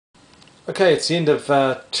Okay, it's the end of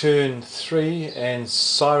turn 3 and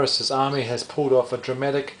Cyrus's army has pulled off a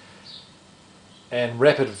dramatic and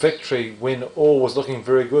rapid victory when all was looking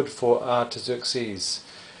very good for Artaxerxes.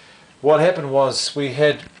 What happened was we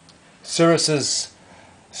had Cyrus's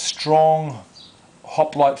strong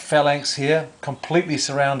hoplite phalanx here, completely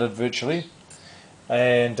surrounded virtually,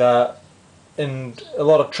 and in a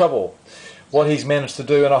lot of trouble. What he's managed to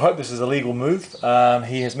do, and I hope this is a legal move,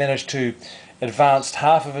 he has managed to advance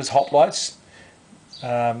half of his hoplites,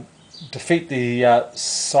 defeat the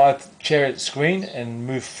scythe chariot screen and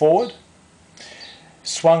move forward,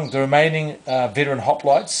 swung the remaining veteran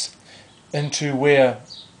hoplites into where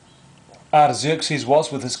Artaxerxes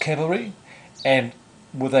was with his cavalry, and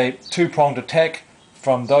with a two-pronged attack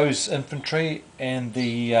from those infantry and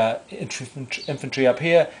the infantry up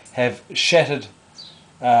here have shattered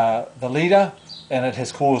the leader, and it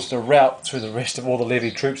has caused a rout through the rest of all the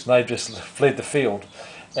levy troops, and they've just fled the field.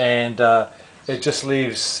 And it just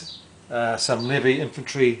leaves some levy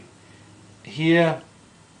infantry here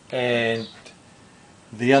and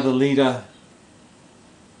the other leader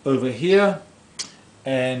over here,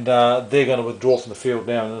 and they're going to withdraw from the field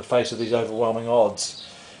now in the face of these overwhelming odds.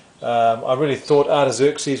 I really thought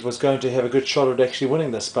Artaxerxes was going to have a good shot at actually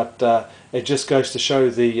winning this, but it just goes to show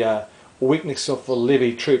the weakness of the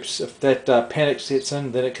levy troops. If that panic sets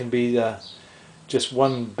in, then it can be just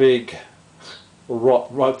one big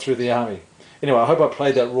rot right through the army. Anyway, I hope I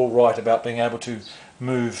played that rule right about being able to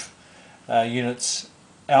move units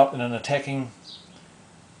out in an attacking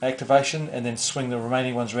activation and then swing the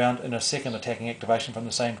remaining ones around in a second attacking activation from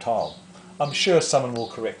the same tile. I'm sure someone will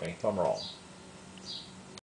correct me if I'm wrong.